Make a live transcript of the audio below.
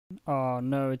Oh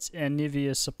no, it's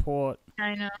Anivia support.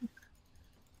 I know.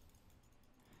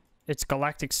 It's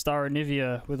Galactic Star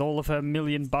Anivia with all of her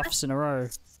million buffs in a row.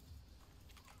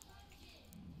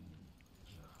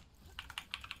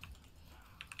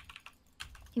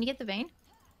 Can you get the vein?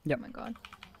 Yep. Oh my god.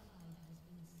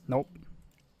 Nope.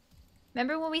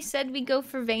 Remember when we said we go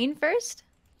for Vayne first?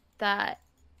 That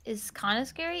is kind of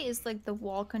scary, is like the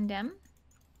wall condemn.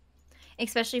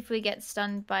 Especially if we get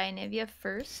stunned by Anivia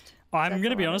first. I'm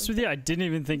gonna be honest with you, I didn't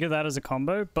even think of that as a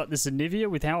combo, but this Anivia,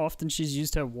 with how often she's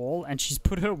used her wall, and she's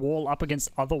put her wall up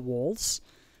against other walls,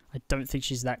 I don't think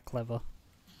she's that clever.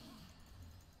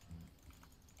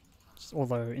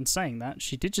 Although, in saying that,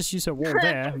 she did just use her wall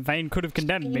there. Vayne could have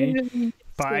condemned me,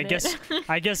 but I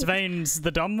guess Vayne's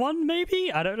the dumb one, maybe?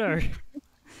 I don't know.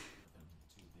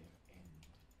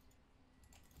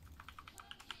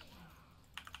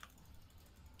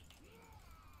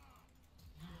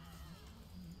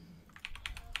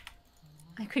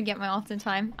 I couldn't get my ult in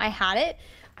time. I had it,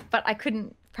 but I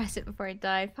couldn't press it before I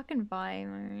died. Fucking vibe,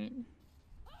 alright.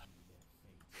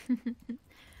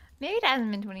 Maybe it hasn't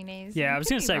been 20 days. Yeah, I was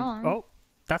gonna say, wrong. oh,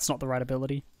 that's not the right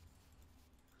ability.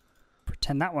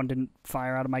 Pretend that one didn't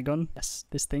fire out of my gun. Yes,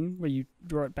 this thing where you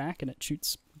draw it back and it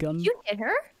shoots gun. You hit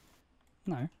her?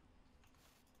 No.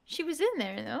 She was in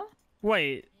there, though.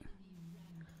 Wait.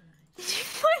 Did you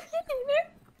fucking hit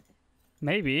her?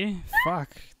 Maybe.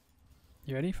 Fuck.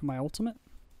 You ready for my ultimate?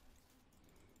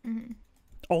 Mm-hmm.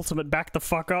 Ultimate, back the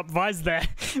fuck up. Vi's there.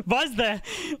 Vi's there.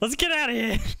 Let's get out of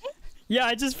here. Yeah,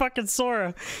 I just fucking saw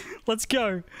her. Let's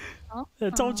go. Oh,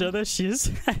 I told you, there she is.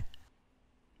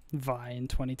 Vi in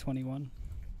 2021.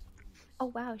 oh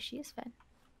wow, she is fed.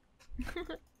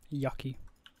 Yucky.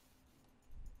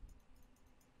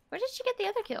 Where did she get the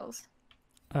other kills?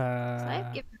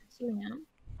 I've given her 2 now.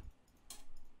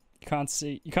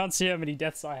 You can't see how many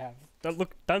deaths I have. Don't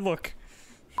look. Don't look.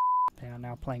 They are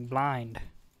now playing blind.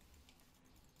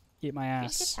 Eat my Did you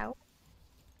just ass. get tower?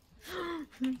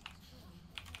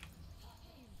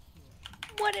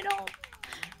 What it all?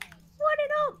 What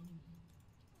it all?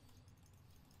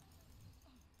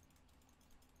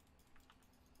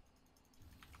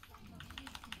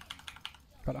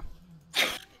 Got her.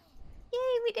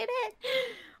 Yay, we did it!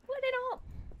 What it all?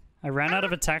 I ran out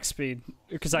of attack speed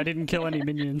because I didn't kill any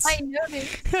minions. I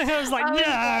noticed. I was like,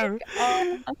 no! Like,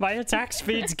 oh. My attack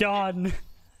speed's gone.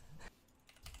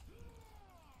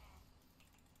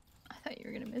 I thought you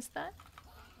were gonna miss that.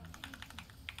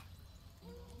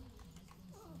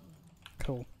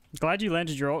 Cool. Glad you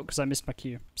landed your ult because I missed my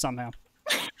Q somehow.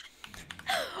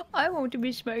 I want to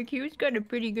be Smoky. It's got a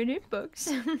pretty good hitbox.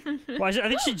 Well, I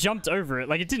think she jumped over it.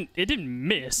 Like it didn't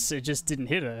miss. It just didn't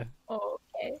hit her. Oh,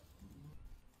 okay.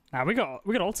 Nah, we got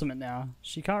ultimate now.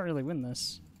 She can't really win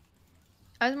this.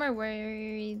 I was more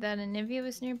worried that Anivia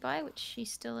was nearby, which she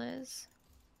still is.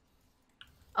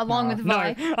 Along with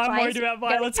Vi. No, I'm worried about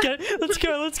Vi. Let's go. Let's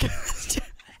go. Let's go.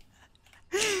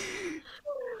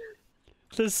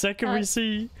 The second we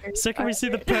see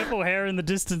the purple hair in the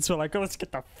distance, we're like, oh, let's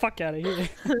get the fuck out of here.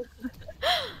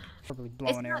 Probably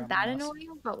blowing It's air not out that my ass.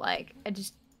 annoying, but like, I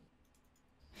just...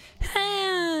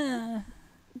 Vi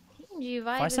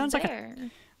Vi sounds like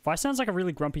Vi sounds like a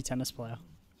really grumpy tennis player.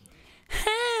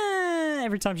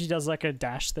 Every time she does like a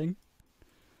dash thing.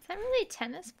 Is that really a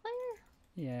tennis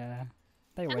player? Yeah.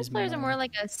 They Tennis always players are moan. more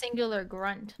like a singular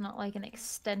grunt, not like an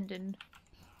extended...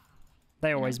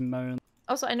 They always moan.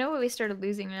 Also, I know we started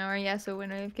losing now, our Yasuo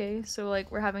went AFK, so like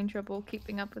we're having trouble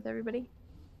keeping up with everybody.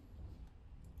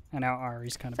 And our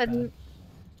Ari's kind of So bad.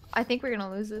 I think we're gonna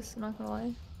lose this, I'm not gonna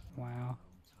lie. Wow.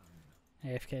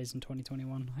 AFKs in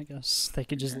 2021, I guess. They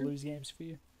could just lose games for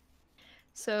you.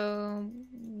 So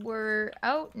we're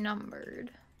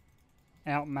outnumbered.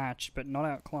 Outmatched, but not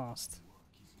outclassed.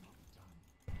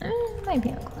 Might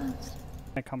be outclassed.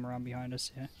 They come around behind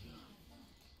us, yeah.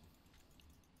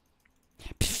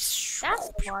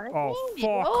 That's a lot of Oh, damage.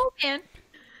 fuck. Oh man.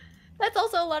 That's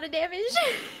also a lot of damage.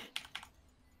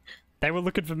 They were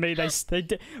looking for me.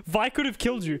 Vi could have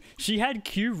killed you. She had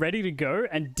Q ready to go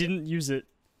and didn't use it.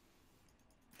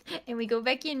 And we go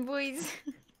back in, boys.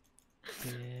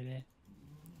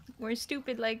 We're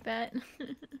stupid like that.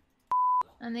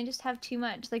 And they just have too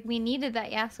much. Like, we needed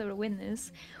that Yasuo to win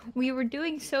this. We were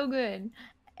doing so good.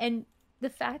 And the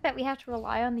fact that we have to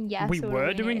rely on the Yasuo We to were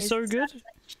win doing it is so good? such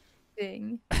a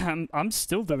thing. I'm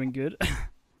still doing good.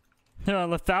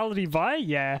 Lethality Vi?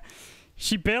 Yeah.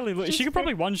 She barely... She could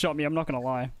probably one-shot me, I'm not gonna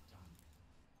lie.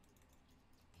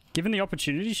 Given the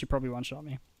opportunity, she probably one-shot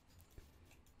me.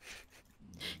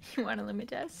 You want a limit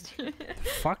test?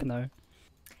 Fuck no.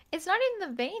 It's not even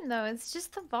the Vayne, though. It's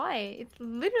just the Vi. It's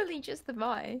literally just the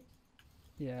Vi.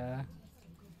 Yeah.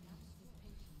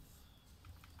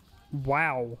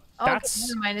 Wow. Oh, That's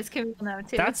never mind. It's Camille now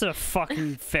too. that's a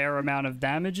fucking fair amount of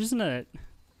damage, isn't it?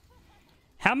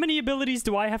 How many abilities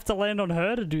do I have to land on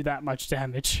her to do that much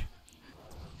damage?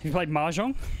 Have you played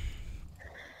Mahjong?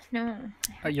 No.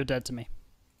 Oh, you're dead to me.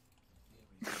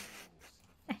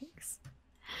 Thanks.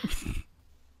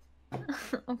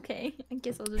 Okay, I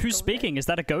guess I'll just. Who's go speaking? Is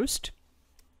that a ghost?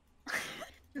 There.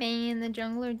 Man, the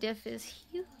jungler diff is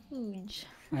huge.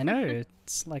 I know,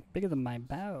 it's like bigger than my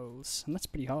bowels, and that's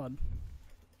pretty hard.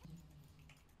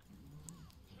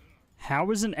 How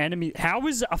is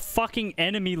a fucking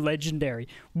enemy legendary?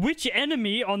 Which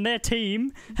enemy on their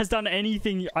team has done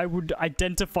anything I would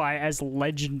identify as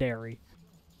legendary?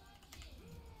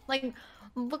 Like,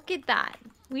 look at that.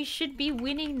 We should be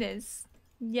winning this.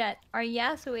 Yet, our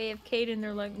Yasuo AFK'd and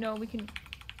they're like, no, we can...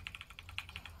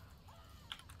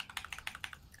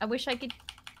 I wish I could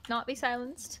not be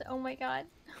silenced. Oh my god.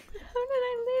 How did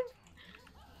I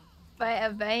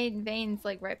live? But Vayne's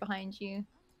like right behind you.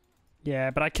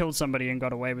 Yeah, but I killed somebody and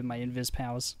got away with my invis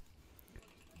powers.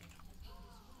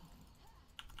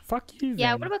 Fuck you,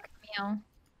 Yeah, Vayne. what about Camille?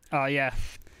 Oh, yeah.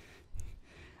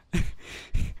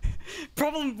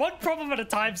 One problem at a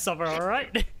time, Summer,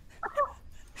 alright?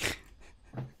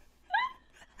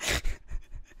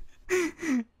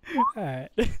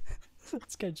 Alright.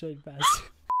 Let's go join Baz.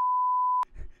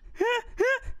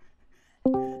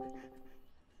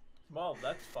 Well,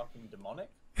 that's fucking demonic.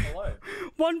 Hello.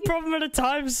 One problem at a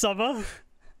time, Summer. There's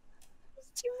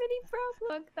too many problems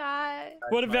like that.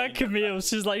 What about Camille?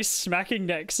 She's like smacking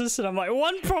Nexus, and I'm like,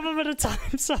 one problem at a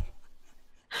time, Summer.